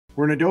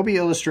We're in Adobe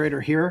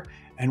Illustrator here,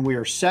 and we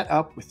are set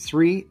up with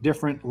 3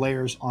 different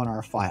layers on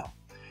our file.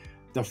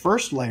 The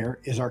first layer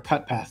is our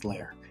cut path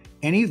layer.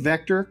 Any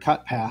vector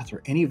cut path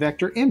or any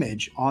vector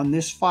image on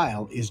this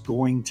file is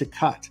going to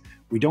cut.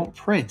 We don't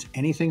print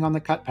anything on the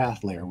cut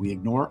path layer. We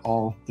ignore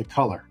all the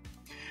color.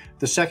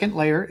 The second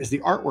layer is the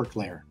artwork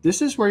layer.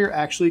 This is where you're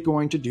actually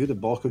going to do the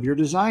bulk of your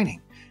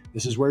designing.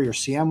 This is where your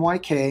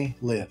CMYK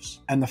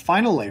lives. And the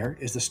final layer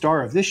is the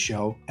star of this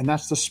show, and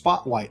that's the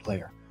spot white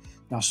layer.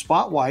 Now,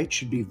 spot white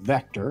should be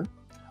vector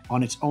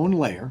on its own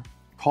layer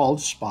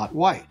called spot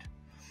white.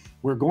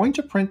 We're going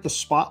to print the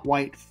spot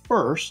white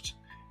first.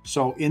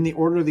 So in the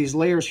order of these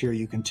layers here,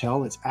 you can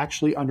tell it's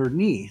actually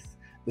underneath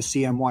the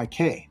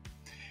CMYK.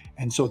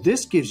 And so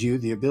this gives you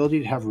the ability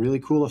to have really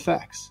cool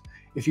effects.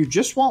 If you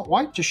just want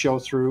white to show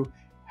through,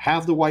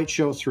 have the white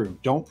show through.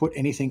 Don't put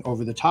anything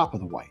over the top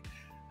of the white.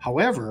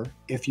 However,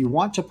 if you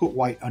want to put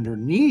white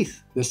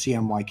underneath the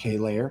CMYK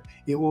layer,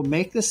 it will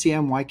make the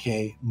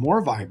CMYK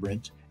more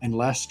vibrant and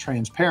less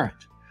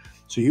transparent.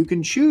 So you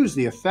can choose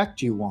the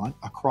effect you want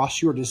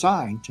across your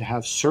design to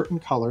have certain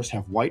colors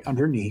have white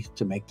underneath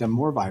to make them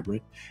more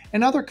vibrant,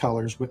 and other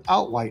colors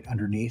without white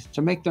underneath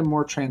to make them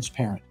more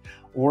transparent,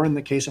 or in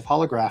the case of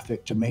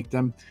holographic, to make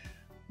them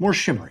more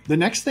shimmery. The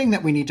next thing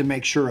that we need to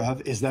make sure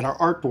of is that our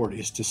artboard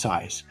is to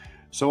size.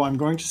 So I'm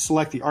going to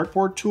select the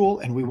artboard tool,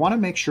 and we want to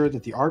make sure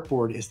that the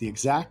artboard is the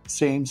exact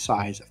same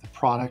size of the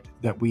product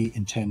that we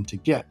intend to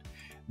get.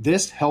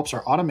 This helps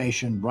our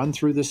automation run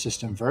through the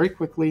system very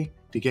quickly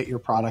to get your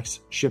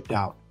products shipped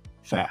out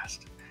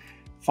fast.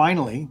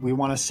 Finally, we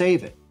want to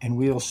save it, and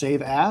we'll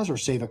save as or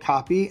save a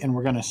copy, and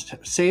we're going to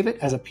save it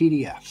as a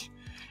PDF.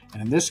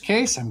 And in this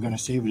case, I'm going to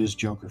save it as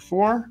Joker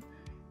 4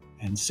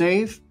 and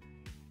save.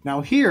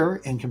 Now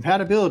here in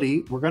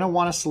compatibility, we're going to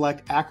want to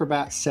select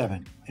Acrobat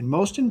 7. And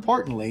most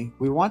importantly,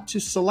 we want to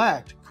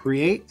select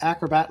Create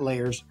Acrobat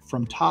Layers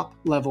from top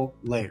level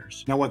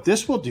layers. Now what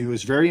this will do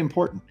is very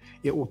important.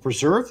 It will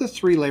preserve the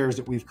 3 layers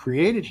that we've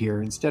created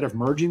here instead of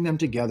merging them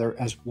together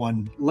as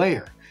one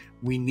layer.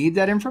 We need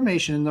that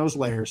information in those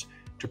layers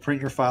to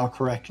print your file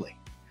correctly.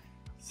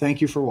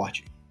 Thank you for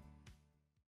watching.